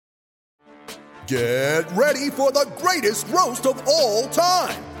Get ready for the greatest roast of all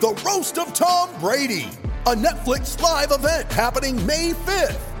time, the Roast of Tom Brady, a Netflix live event happening May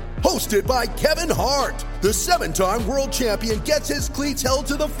 5th. Hosted by Kevin Hart, the 7-time world champion gets his cleats held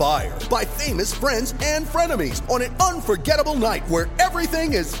to the fire by famous friends and frenemies on an unforgettable night where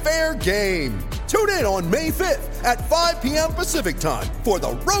everything is fair game. Tune in on May 5th at 5 p.m. Pacific time for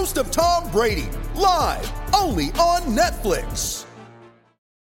the Roast of Tom Brady, live only on Netflix.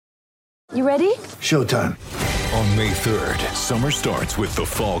 You ready? Showtime. On May 3rd, summer starts with The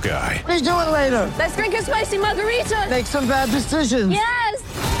Fall Guy. Let's do it later. Let's drink a spicy margarita. Make some bad decisions. Yes!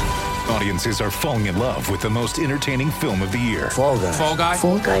 Audiences are falling in love with the most entertaining film of the year. Fall Guy. Fall Guy?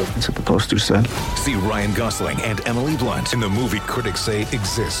 Fall guy. That's what the poster said. See Ryan Gosling and Emily Blunt in the movie critics say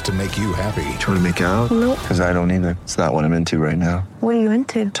exists to make you happy. Trying to make it out? Nope. Because I don't either. It's not what I'm into right now. What are you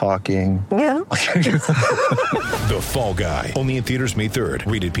into? Talking. Yeah. The Fall Guy. Only in theaters May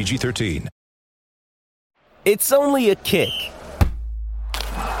 3rd. Rated PG-13. It's only a kick.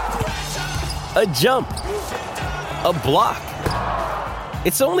 A jump. A block.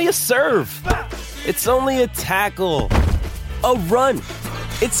 It's only a serve. It's only a tackle. A run.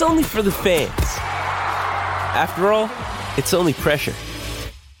 It's only for the fans. After all, it's only pressure.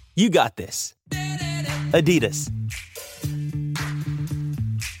 You got this. Adidas.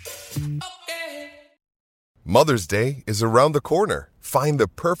 Mother's Day is around the corner. Find the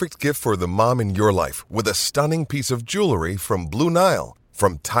perfect gift for the mom in your life with a stunning piece of jewelry from Blue Nile.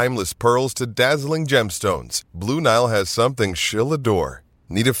 From timeless pearls to dazzling gemstones, Blue Nile has something she'll adore.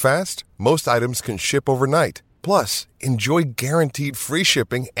 Need it fast? Most items can ship overnight. Plus, enjoy guaranteed free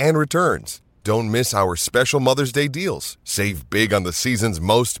shipping and returns. Don't miss our special Mother's Day deals. Save big on the season's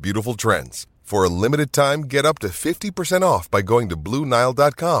most beautiful trends. For a limited time, get up to 50% off by going to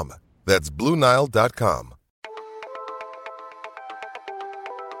BlueNile.com. That's BlueNile.com.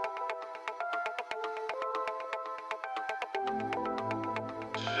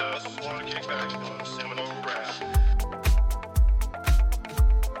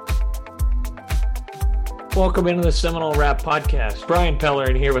 Welcome into the Seminole Rap Podcast. Brian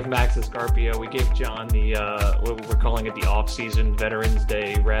Pellerin here with Max Escarpio. We gave John the, we're calling it the off-season Veterans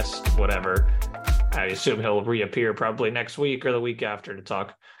Day rest, whatever. I assume he'll reappear probably next week or the week after to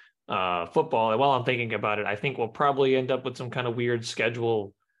talk football. And while I'm thinking about it, I think we'll probably end up with some kind of weird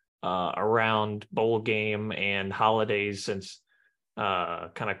schedule around bowl game and holidays since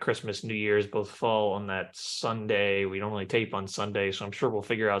kind of Christmas, New Year's both fall on that Sunday. We normally tape on Sunday, so I'm sure we'll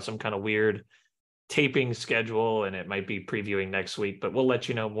figure out some kind of weird taping schedule, and it might be previewing next week, but we'll let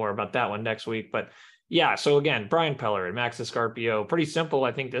you know more about that one next week. But yeah, so again, Brian Pellerin, Max Escarpio, pretty simple.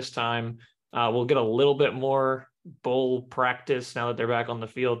 I think this time we'll get a little bit more bowl practice now that they're back on the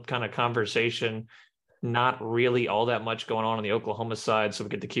field kind of conversation. Not really all that much going on the Oklahoma side, so we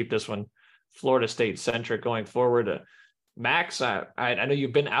get to keep this one Florida State centric going forward. Max, I know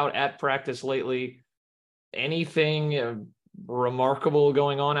you've been out at practice lately. Anything remarkable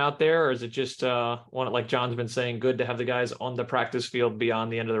going on out there, or is it just one, like John's been saying, good to have the guys on the practice field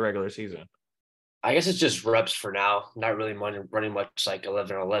beyond the end of the regular season? I guess it's just reps for now. Not really running much like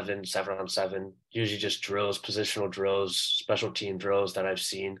 11-on-11, 7-on-7. Usually just drills, positional drills, special team drills that I've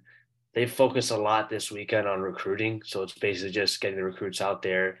seen. They focus a lot this weekend on recruiting, so it's basically just getting the recruits out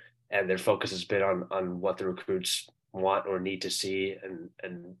there, and their focus has been on what the recruits want or need to see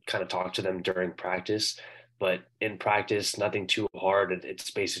and kind of talk to them during practice. But in practice, nothing too hard. It's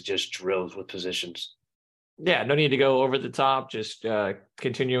basically just drills with positions. Yeah, no need to go over the top, just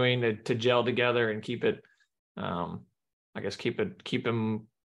continuing to gel together and keep it, keep them,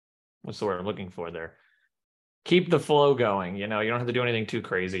 what's the word I'm looking for there? Keep the flow going. You know, you don't have to do anything too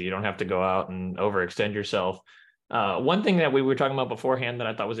crazy. You don't have to go out and overextend yourself. One thing that we were talking about beforehand that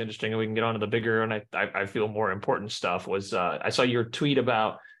I thought was interesting, and we can get on to the bigger and I feel more important stuff, was I saw your tweet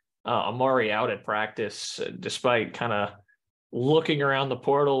about Amari out at practice, despite kind of looking around the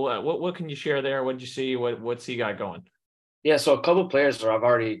portal. What can you share there? What did you see? What's he got going? Yeah, so a couple of players have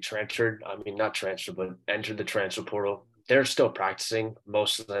already transferred. I mean, not transferred, but entered the transfer portal. They're still practicing.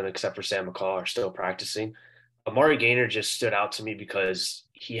 Most of them, except for Sam McCall, are still practicing. Amari Gaynor just stood out to me because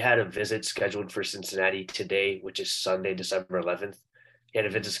he had a visit scheduled for Cincinnati today, which is Sunday, December 11th. He had a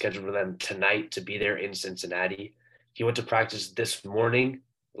visit scheduled for them tonight to be there in Cincinnati. He went to practice this morning,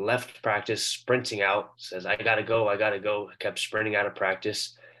 left practice, sprinting out, says, I gotta go, kept sprinting out of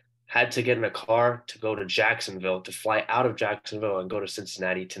practice, had to get in a car to go to Jacksonville, to fly out of Jacksonville and go to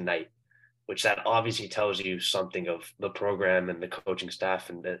Cincinnati tonight, which that obviously tells you something of the program and the coaching staff,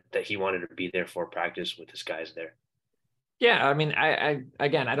 and that he wanted to be there for practice with his guys there. Yeah, I mean, I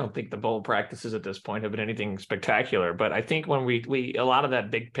again, I don't think the bowl practices at this point have been anything spectacular, but I think when we a lot of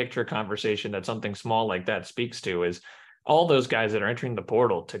that big picture conversation that something small like that speaks to is all those guys that are entering the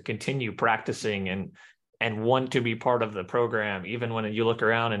portal to continue practicing and want to be part of the program, even when you look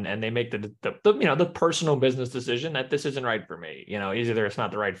around and they make the the personal business decision that this isn't right for me. Either it's not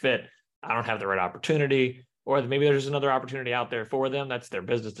the right fit, I don't have the right opportunity, or maybe there's another opportunity out there for them. That's their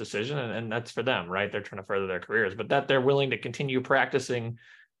business decision, and that's for them, right? They're trying to further their careers, but that they're willing to continue practicing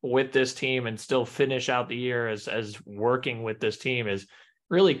with this team and still finish out the year as working with this team is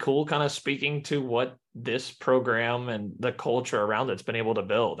really cool, kind of speaking to what this program and the culture around it's been able to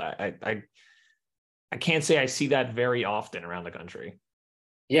build. I can't say I see that very often around the country.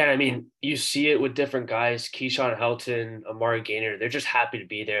 Yeah, I mean, you see it with different guys, Keyshawn Helton, Amari Gaynor. They're just happy to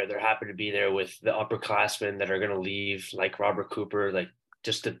be there. They're happy to be there with the upperclassmen that are going to leave, like Robert Cooper, like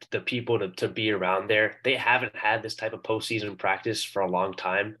just the people to be around there. They haven't had this type of postseason practice for a long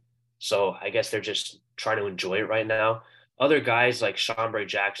time. So I guess they're just trying to enjoy it right now. Other guys like Chambray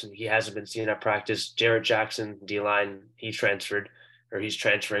Jackson, he hasn't been seen at practice. Jarrett Jackson, D-line, he's transferring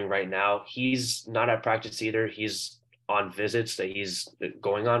right now. He's not at practice either. He's on visits that he's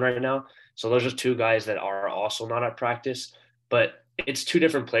going on right now. So those are two guys that are also not at practice, but it's two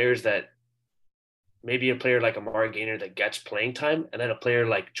different players that maybe a player like Amari Gaynor that gets playing time, and then a player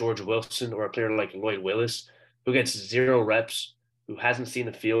like George Wilson or a player like Lloyd Willis who gets 0 reps, who hasn't seen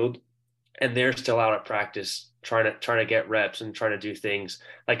the field, and they're still out at practice trying to get reps and trying to do things.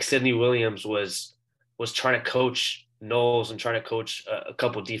 Like Sidney Williams was trying to coach Knowles and trying to coach a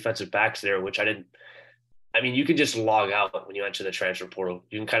couple defensive backs there, which you can just log out when you enter the transfer portal.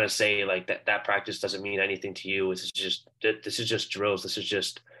 You can kind of say like that practice doesn't mean anything to you. This is just drills. This is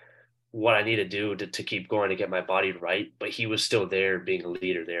just what I need to do to keep going to get my body right. But he was still there being a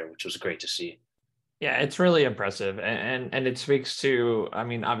leader there, which was great to see. Yeah, it's really impressive. And it speaks to,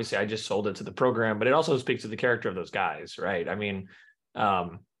 obviously I just sold it to the program, but it also speaks to the character of those guys, right?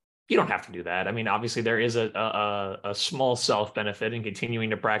 You don't have to do that. Obviously there is a small self-benefit in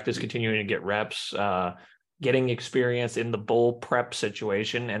continuing to practice, continuing to get reps, getting experience in the bowl prep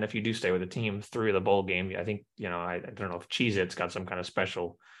situation. And if you do stay with the team through the bowl game, I think, I don't know if Cheez-Its got some kind of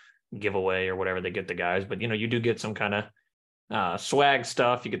special giveaway or whatever they get the guys, but you do get some kind of swag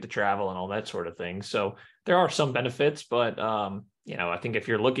stuff, you get to travel and all that sort of thing. So there are some benefits, but I think if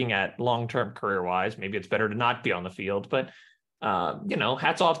you're looking at long-term career-wise, maybe it's better to not be on the field, but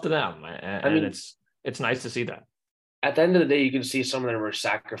hats off to them. And it's nice to see that. At the end of the day, you can see some of them are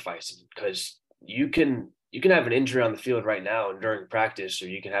sacrificing, because you can have an injury on the field right now and during practice, or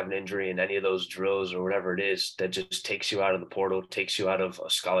you can have an injury in any of those drills or whatever it is that just takes you out of the portal, takes you out of a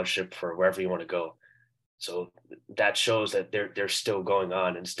scholarship for wherever you want to go. So that shows that they're still going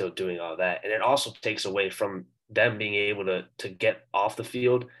on and still doing all that. And it also takes away from them being able to get off the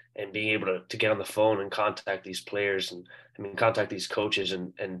field and being able to get on the phone and contact these players and contact these coaches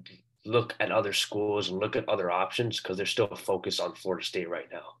and look at other schools and look at other options, because they're still focused on Florida State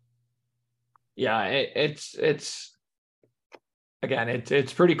right now. Yeah, it's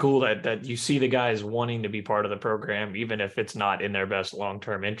pretty cool that you see the guys wanting to be part of the program, even if it's not in their best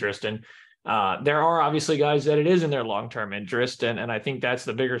long-term interest. And there are obviously guys that it is in their long-term interest. And I think that's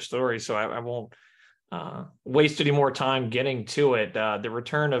the bigger story. So I won't waste any more time getting to it. The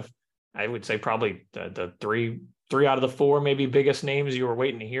return of, I would say, probably the three out of the 4 maybe biggest names you were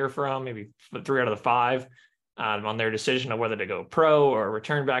waiting to hear from, maybe 3 out of the 5 on their decision of whether to go pro or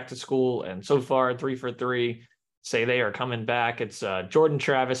return back to school. And so far, 3 for 3 say they are coming back. It's Jordan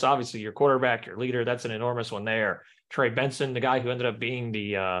Travis, obviously your quarterback, your leader. That's an enormous one there. Trey Benson, the guy who ended up being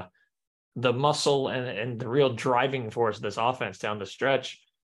the muscle and the real driving force of this offense down the stretch.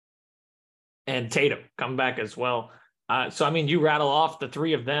 And Tatum come back as well. You rattle off the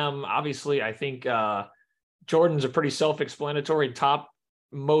 3 of them. Obviously, I think Jordan's a pretty self-explanatory top,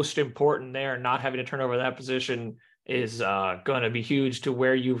 most important there. Not having to turn over that position is going to be huge to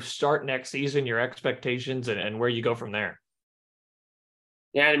where you start next season, your expectations, and where you go from there.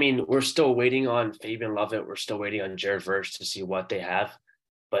 Yeah, we're still waiting on Fabian Lovett. We're still waiting on Jared Verse to see what they have.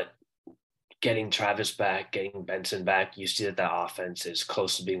 But getting Travis back, getting Benson back, you see that offense is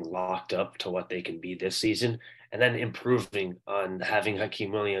close to being locked up to what they can be this season. And then improving on having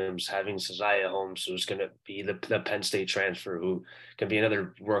Hakeem Williams, having Ceziah Holmes, who's going to be the Penn State transfer, who can be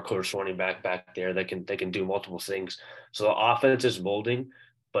another workhorse running back there that can do multiple things. So the offense is molding,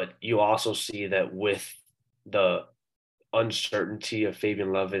 but you also see that with the uncertainty of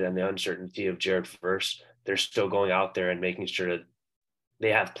Fabian Lovett and the uncertainty of Jared Verse, they're still going out there and making sure that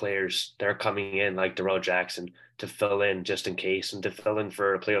they have players that are coming in like Darrell Jackson to fill in just in case, and to fill in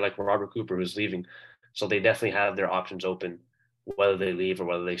for a player like Robert Cooper who's leaving. So they definitely have their options open, whether they leave or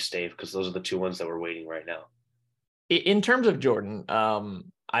whether they stay, because those are the two ones that we're waiting right now. In terms of Jordan,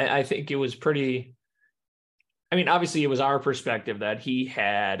 I think it was pretty. I mean, obviously, it was our perspective that he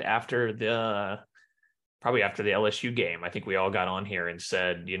had probably after the LSU game. I think we all got on here and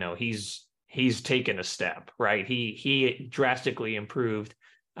said, he's taken a step, right? He drastically improved.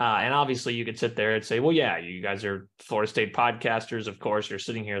 And obviously you could sit there and say, well, yeah, you guys are Florida State podcasters. Of course, you're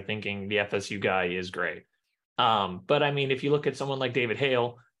sitting here thinking the FSU guy is great. But I mean, if you look at someone like David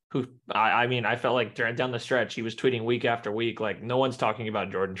Hale, who I felt like down the stretch, he was tweeting week after week, like no one's talking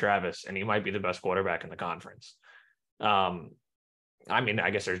about Jordan Travis and he might be the best quarterback in the conference. I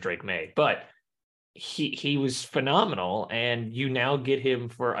guess there's Drake May, but he was phenomenal. And you now get him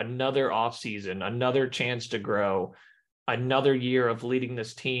for another offseason, another chance to grow, another year of leading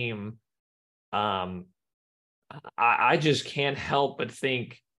this team. I just can't help but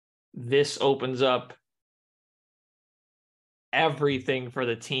think this opens up everything for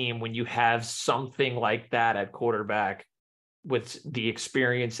the team when you have something like that at quarterback with the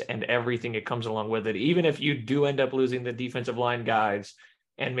experience and everything that comes along with it. Even if you do end up losing the defensive line guys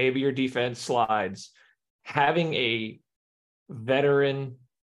and maybe your defense slides, having a veteran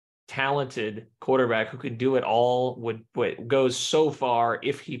talented quarterback who can do it all would goes so far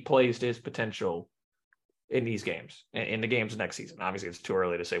if he plays to his potential in these games, in the games next season. Obviously it's too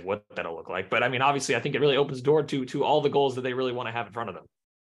early to say what that'll look like, but I mean, obviously I think it really opens the door to all the goals that they really want to have in front of them.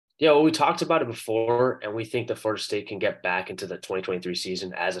 Yeah, well, we talked about it before, and we think that Florida State can get back into the 2023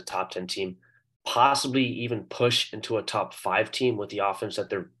 season as a top 10 team, possibly even push into a top 5 team with the offense that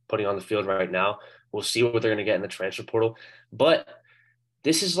they're putting on the field right now. We'll see what they're going to get in the transfer portal, but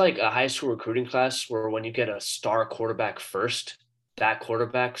this is like a high school recruiting class where when you get a star quarterback first, that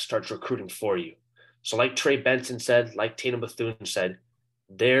quarterback starts recruiting for you. So like Trey Benson said, like Tatum Bethune said,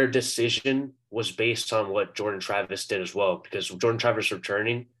 their decision was based on what Jordan Travis did as well, because Jordan Travis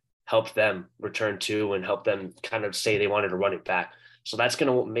returning helped them return to and help them kind of say they wanted to run it back. So that's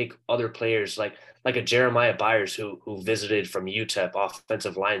going to make other players like a Jeremiah Byers who visited from UTEP,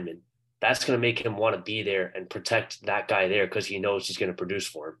 offensive lineman. That's going to make him want to be there and protect that guy there because he knows he's going to produce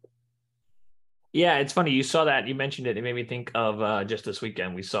for him. Yeah, it's funny. You saw that. You mentioned it. It made me think of just this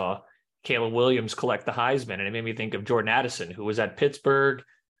weekend. We saw Caleb Williams collect the Heisman, and it made me think of Jordan Addison, who was at Pittsburgh.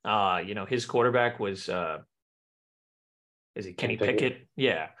 His quarterback was, is it Kenny Pickett?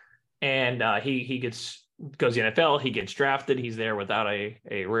 Yeah. And he goes to the NFL. He gets drafted. He's there without a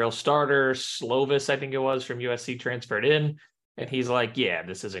real starter. Slovis, I think it was, from USC transferred in. And he's like, yeah,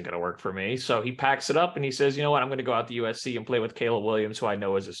 this isn't going to work for me. So he packs it up and he says, you know what, I'm going to go out to USC and play with Caleb Williams, who I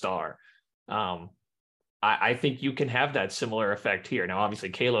know is a star. I think you can have that similar effect here. Now, obviously,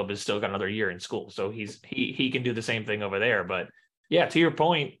 Caleb has still got another year in school, so he can do the same thing over there. But yeah, to your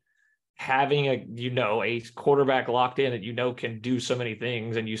point, having a quarterback locked in that can do so many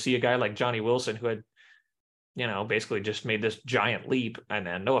things, and you see a guy like Johnny Wilson who had basically just made this giant leap. And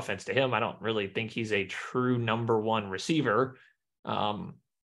then, no offense to him, I don't really think he's a true number one receiver. And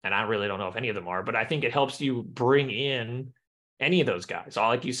I really don't know if any of them are, but I think it helps you bring in any of those guys. All,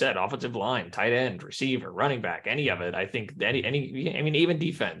 like you said, offensive line, tight end, receiver, running back, any of it. I think even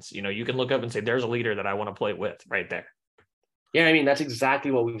defense, you can look up and say, there's a leader that I want to play with right there. Yeah. I mean, that's exactly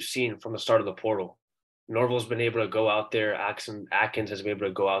what we've seen from the start of the portal. Norval's been able to go out there. Atkins has been able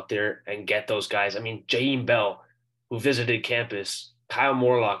to go out there and get those guys. I mean, Jaheim Bell, who visited campus, Kyle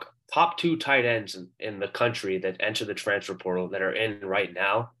Morlock, top 2 tight ends in the country that enter the transfer portal that are in right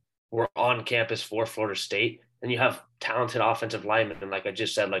now, were on campus for Florida State. And you have talented offensive linemen, and like I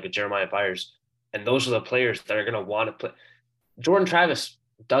just said, like a Jeremiah Byers. And those are the players that are going to want to play. Jordan Travis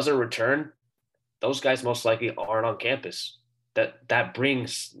doesn't return. Those guys most likely aren't on campus. That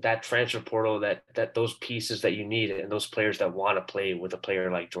brings that transfer portal, that those pieces that you need, and those players that want to play with a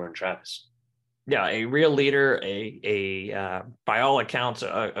player like Jordan Travis. Yeah, a real leader, a by all accounts,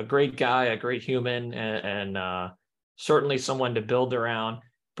 a great guy, a great human, and certainly someone to build around.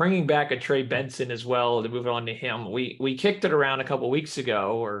 Bringing back a Trey Benson as well, to move on to him. We kicked it around a couple of weeks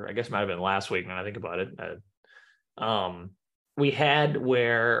ago, or I guess it might have been last week when I think about it. We had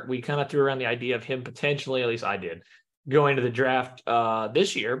where we kind of threw around the idea of him potentially, at least I did, going to the draft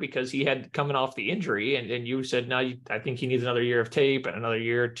this year because he had coming off the injury, and you said, no, I think he needs another year of tape and another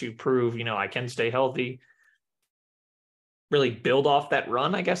year to prove, I can stay healthy, really build off that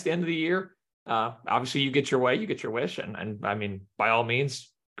run, I guess, the end of the year. Obviously you get your way, you get your wish. And I mean, by all means,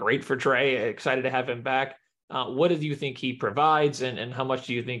 great for Trey. Excited to have him back. What do you think he provides, and how much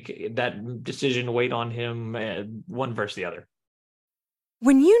do you think that decision weighed on him, one versus the other?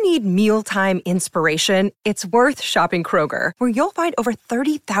 When you need mealtime inspiration, it's worth shopping Kroger, where you'll find over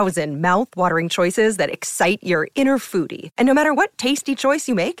 30,000 mouth-watering choices that excite your inner foodie. And no matter what tasty choice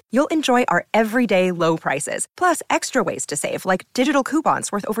you make, you'll enjoy our everyday low prices, plus extra ways to save, like digital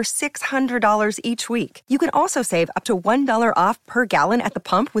coupons worth over $600 each week. You can also save up to $1 off per gallon at the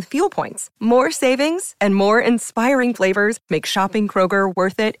pump with fuel points. More savings and more inspiring flavors make shopping Kroger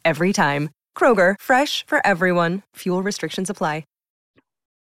worth it every time. Kroger, fresh for everyone. Fuel restrictions apply.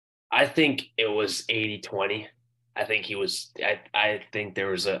 I think it was 80-20. I think there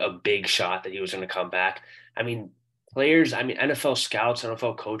was a big shot that he was going to come back. I mean, NFL scouts,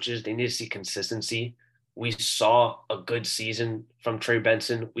 NFL coaches, they need to see consistency. We saw a good season from Trey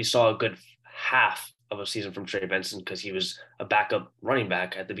Benson. We saw a good half of a season from Trey Benson because he was a backup running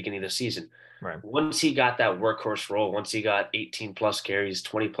back at the beginning of the season. Right. Once he got that workhorse role, once he got 18 plus carries,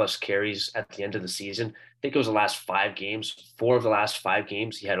 20 plus carries at the end of the season, I think it was the last 5 games. 4 of the last 5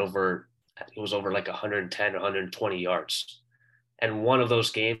 games, he had over like 110, 120 yards. And one of those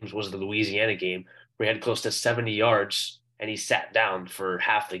games was the Louisiana game where he had close to 70 yards and he sat down for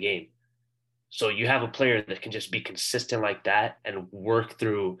half the game. So you have a player that can just be consistent like that and work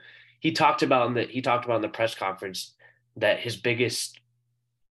through. He talked about in the press conference that his biggest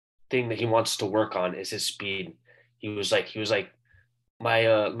thing that he wants to work on is his speed. He was like,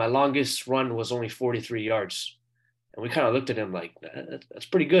 my longest run was only 43 yards. And we kind of looked at him like, that's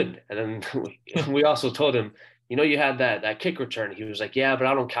pretty good. And then we also told him, you had that kick return. He was like, yeah, but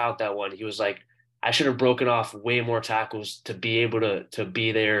I don't count that one. He was like, I should have broken off way more tackles to be able to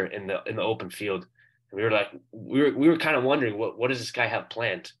be there in the open field. And we were like, we were kind of wondering what does this guy have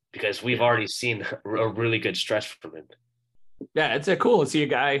planned? Because we've already seen a really good stretch from him. Yeah, it's cool to see a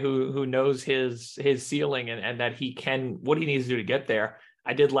guy who knows his ceiling and that he can, what he needs to do to get there.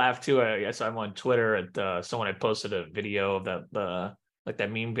 I did laugh too. I saw him on Twitter at someone had posted a video of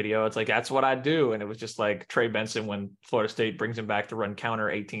that meme video. It's like, that's what I do. And it was just like Trey Benson when Florida State brings him back to run counter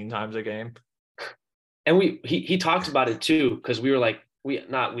 18 times a game. And he talked about it too, because we were like,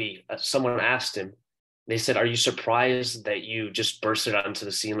 someone asked him, they said, are you surprised that you just bursted onto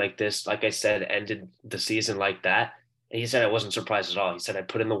the scene like this? Like I said, ended the season like that. And he said, I wasn't surprised at all. He said, I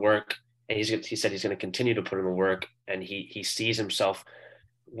put in the work, and he said he's going to continue to put in the work, and he sees himself.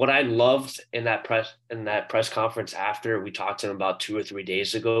 What I loved in that press conference after we talked to him about 2 or 3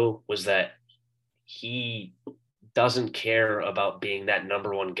 days ago was that he doesn't care about being that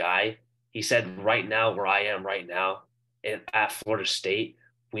number one guy. He said, right now, where I am right now at Florida State,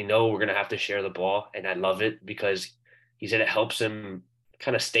 we know we're going to have to share the ball. And I love it because he said it helps him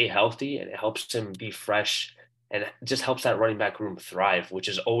kind of stay healthy and it helps him be fresh and it just helps that running back room thrive, which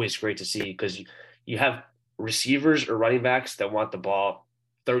is always great to see because you have receivers or running backs that want the ball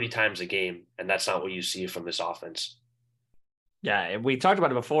 30 times a game. And that's not what you see from this offense. Yeah, we talked about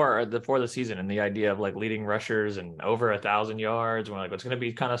it before the season and the idea of like leading rushers and over 1,000 yards. We're like, it's going to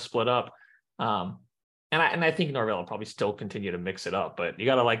be kind of split up. And I think Norvell will probably still continue to mix it up, but you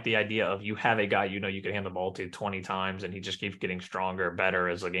got to like the idea of you have a guy, you can hand the ball to 20 times and he just keeps getting stronger, better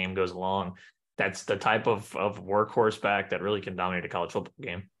as the game goes along. That's the type of workhorse back that really can dominate a college football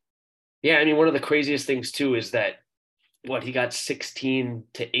game. Yeah. I mean, one of the craziest things too, is that he got 16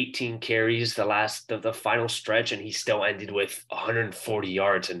 to 18 carries the final stretch, and he still ended with 140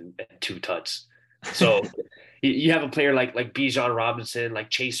 yards and 2 tuts. So you have a player like Bijan Robinson, like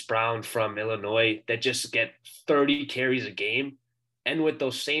Chase Brown from Illinois that just get 30 carries a game and with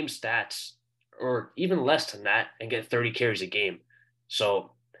those same stats or even less than that and get 30 carries a game.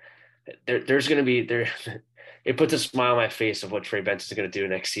 So there's going to be it puts a smile on my face of what Trey Benson is going to do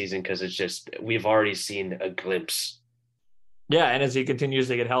next season because it's just we've already seen a glimpse. Yeah, and as he continues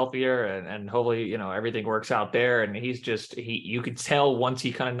to get healthier and hopefully, everything works out there, and you could tell once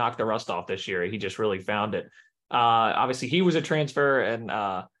he kind of knocked the rust off this year, he just really found it. Obviously, he was a transfer,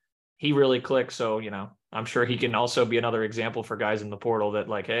 and he really clicked. So, I'm sure he can also be another example for guys in the portal that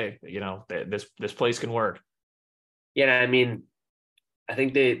like, hey, this place can work. Yeah, I mean, I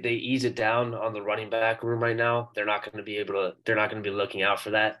think they ease it down on the running back room right now. They're not going to be looking out for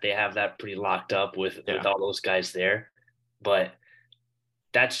that. They have that pretty locked up with all those guys there. But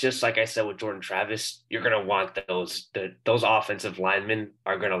that's just like I said with Jordan Travis, you're going to want those offensive linemen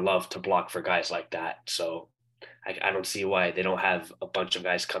are going to love to block for guys like that. So I don't see why they don't have a bunch of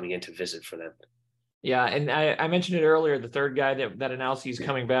guys coming in to visit for them. Yeah, and I mentioned it earlier, the third guy that announced he's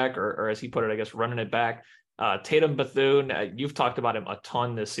coming back, or as he put it, I guess, running it back, Tatum Bethune. You've talked about him a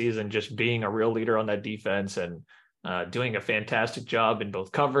ton this season, just being a real leader on that defense and doing a fantastic job in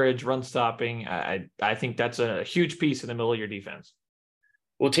both coverage, run stopping. I think that's a huge piece in the middle of your defense.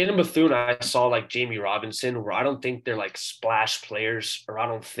 Well, Tatum Bethune, I saw like Jamie Robinson, where I don't think they're like splash players, or I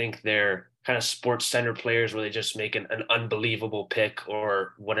don't think they're kind of sports center players where they just make an unbelievable pick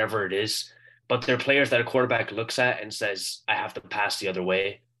or whatever it is. But they're players that a quarterback looks at and says, I have to pass the other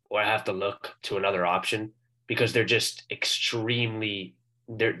way, or I have to look to another option, because they're just extremely,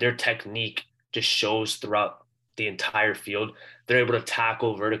 their technique just shows throughout the entire field. They're able to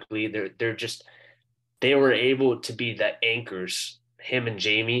tackle vertically. They were able to be the anchors, him and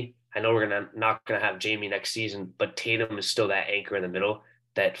Jamie. I know we're not gonna have Jamie next season, but Tatum is still that anchor in the middle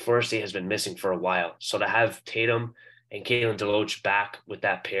that Florida State has been missing for a while. So to have Tatum and Kalen DeLoach back with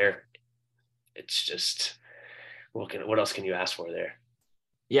that pair, it's just what else can you ask for there?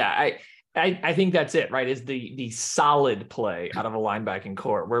 Yeah, I think that's it, right? Is the solid play out of a linebacking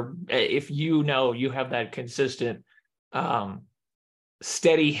core, where if you have that consistent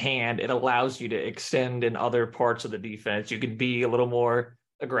steady hand, it allows you to extend in other parts of the defense. You can be a little more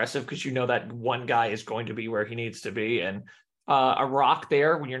aggressive because you know that one guy is going to be where he needs to be. And a rock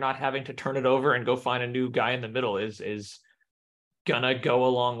there, when you're not having to turn it over and go find a new guy in the middle, is gonna go a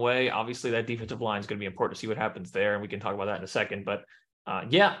long way. Obviously, that defensive line is going to be important to see what happens there, and we can talk about that in a second. But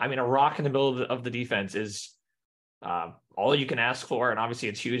yeah, I mean, a rock in the middle of the defense is all you can ask for, and obviously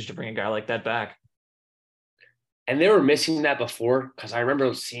it's huge to bring a guy like that back. And they were missing that before, because I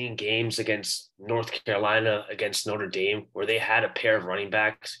remember seeing games against North Carolina, against Notre Dame, where they had a pair of running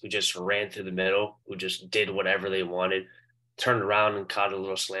backs who just ran through the middle, who just did whatever they wanted, turned around and caught a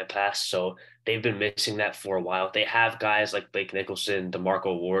little slant pass. So they've been missing that for a while. They have guys like Blake Nicholson,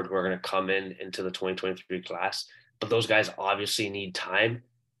 DeMarco Ward, who are going to come into the 2023 class, but those guys obviously need time,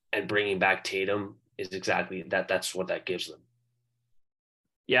 and bringing back Tatum is exactly that. That's what that gives them.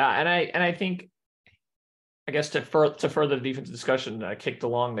 Yeah, and I think, I guess to further the defense discussion kicked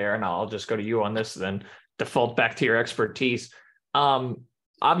along there, and I'll just go to you on this, then default back to your expertise.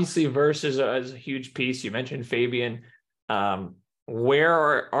 Obviously, Verse is a huge piece. You mentioned Fabian.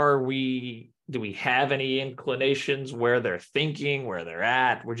 Where are we? Do we have any inclinations where they're thinking, where they're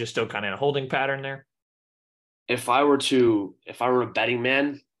at? We're just still kind of in a holding pattern there. If I were a betting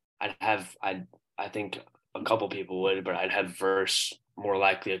man, I think a couple people would, but I'd have Verse more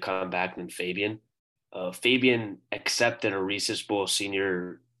likely to come back than Fabian. Fabian accepted a Reese's Bowl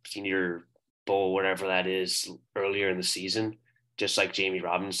senior bowl, whatever that is, earlier in the season, just like Jamie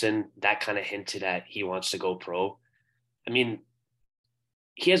Robinson. That kind of hinted at he wants to go pro. I mean,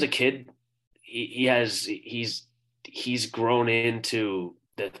 he has a kid. He's grown into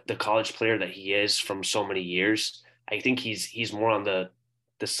the college player that he is from so many years. I think he's more on the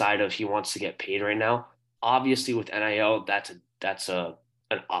side of he wants to get paid right now. Obviously, with NIL, that's an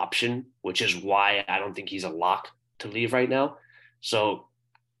option, which is why I don't think he's a lock to leave right now. So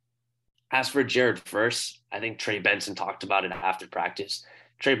as for Jared Verse, I think Trey Benson talked about it after practice.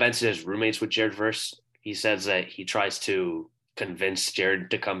 Trey Benson is roommates with Jared Verse. He says that he tries to convince Jared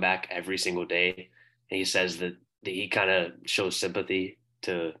to come back every single day. And he says that he kind of shows sympathy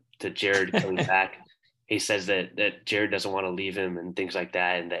to Jared coming back. He says that Jared doesn't want to leave him and things like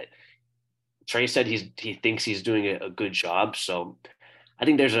that. And that Trey said he thinks he's doing a good job. So I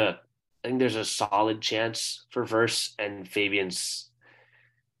think there's a solid chance for Verse, and Fabian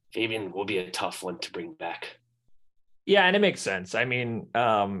will be a tough one to bring back. Yeah, and it makes sense. I mean,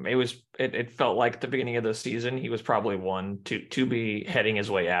 it felt like at the beginning of the season he was probably one to be heading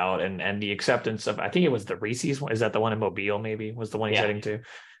his way out, and the acceptance of, I think it was the Reese's one. Is that the one in Mobile? Maybe was the one he's heading to.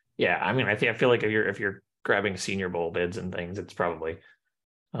 Yeah, I mean, I feel like if you're grabbing Senior Bowl bids and things, it's probably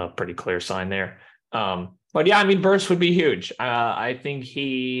a pretty clear sign there. But yeah, I mean, Verse would be huge. I think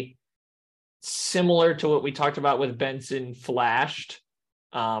he, similar to what we talked about with Benson, flashed,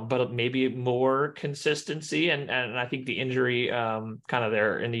 but maybe more consistency. And I think the injury kind of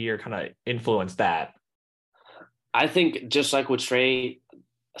there in the year kind of influenced that. I think just like with Trey,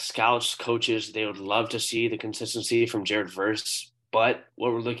 scouts, coaches, they would love to see the consistency from Jared Verse. But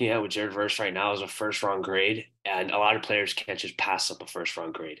what we're looking at with Jared Verse right now is a first-round grade, and a lot of players can't just pass up a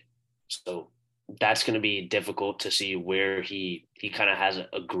first-round grade. So that's going to be difficult to see where he kind of has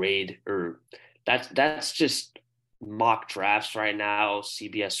a grade, or that's just mock drafts right now.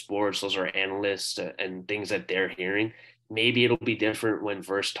 CBS Sports, those are analysts and things that they're hearing. Maybe it'll be different when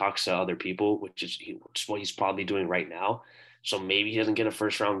Verse talks to other people, which is what he's probably doing right now. So maybe he doesn't get a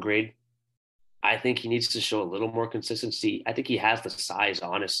first-round grade. I think he needs to show a little more consistency. I think he has the size,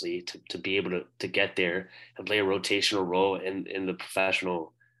 honestly, to be able to get there and play a rotational role in the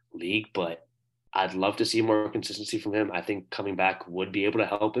professional league. But I'd love to see more consistency from him. I think coming back would be able to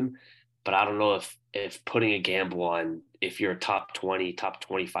help him. But I don't know if putting a gamble on, if you're a top 20, top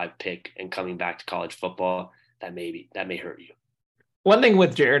 25 pick and coming back to college football, that may hurt you. One thing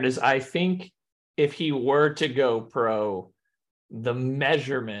with Jared is I think if he were to go pro, the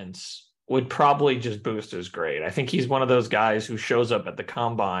measurements would probably just boost his grade. I think he's one of those guys who shows up at the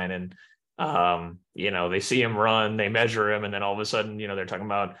combine and, they see him run, they measure him, and then all of a sudden, they're talking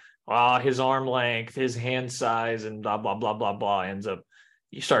about his arm length, his hand size, and blah, blah, blah, blah, blah.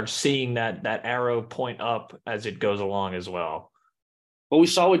 You start seeing that arrow point up as it goes along as well. What we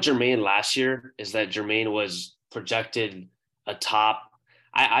saw with Jermaine last year is that Jermaine was projected atop.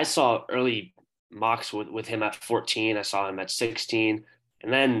 I saw early mocks with him at 14. I saw him at 16.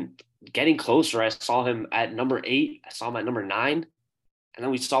 And then getting closer, I saw him at number 8. I saw him at number 9. And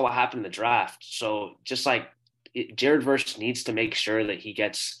then we saw what happened in the draft. So just like Jared Verse needs to make sure that he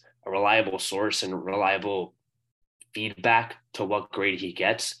gets a reliable source and reliable feedback to what grade he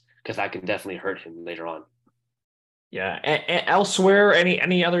gets, because that can definitely hurt him later on. Yeah. And elsewhere,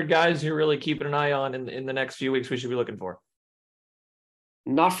 any other guys you're really keeping an eye on in the next few weeks we should be looking for?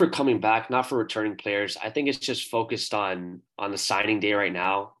 Not for coming back, not for returning players. I think it's just focused on the signing day right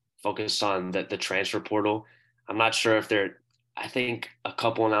now, focused on the transfer portal. I'm not sure if I think a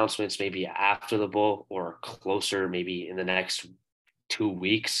couple announcements maybe after the bowl or closer, maybe in the next 2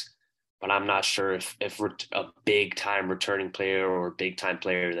 weeks. But I'm not sure if we're a big time returning player or a big time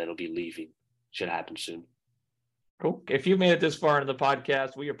player that'll be leaving should happen soon. Cool. If you made it this far into the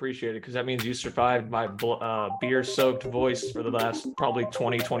podcast, we appreciate it because that means you survived my beer-soaked voice for the last probably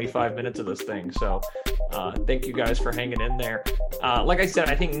 20, 25 minutes of this thing. So thank you guys for hanging in there. Like I said,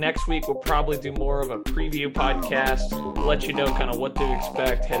 I think next week we'll probably do more of a preview podcast, let you know kind of what to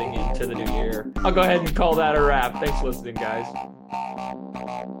expect heading into the new year. I'll go ahead and call that a wrap. Thanks for listening, guys.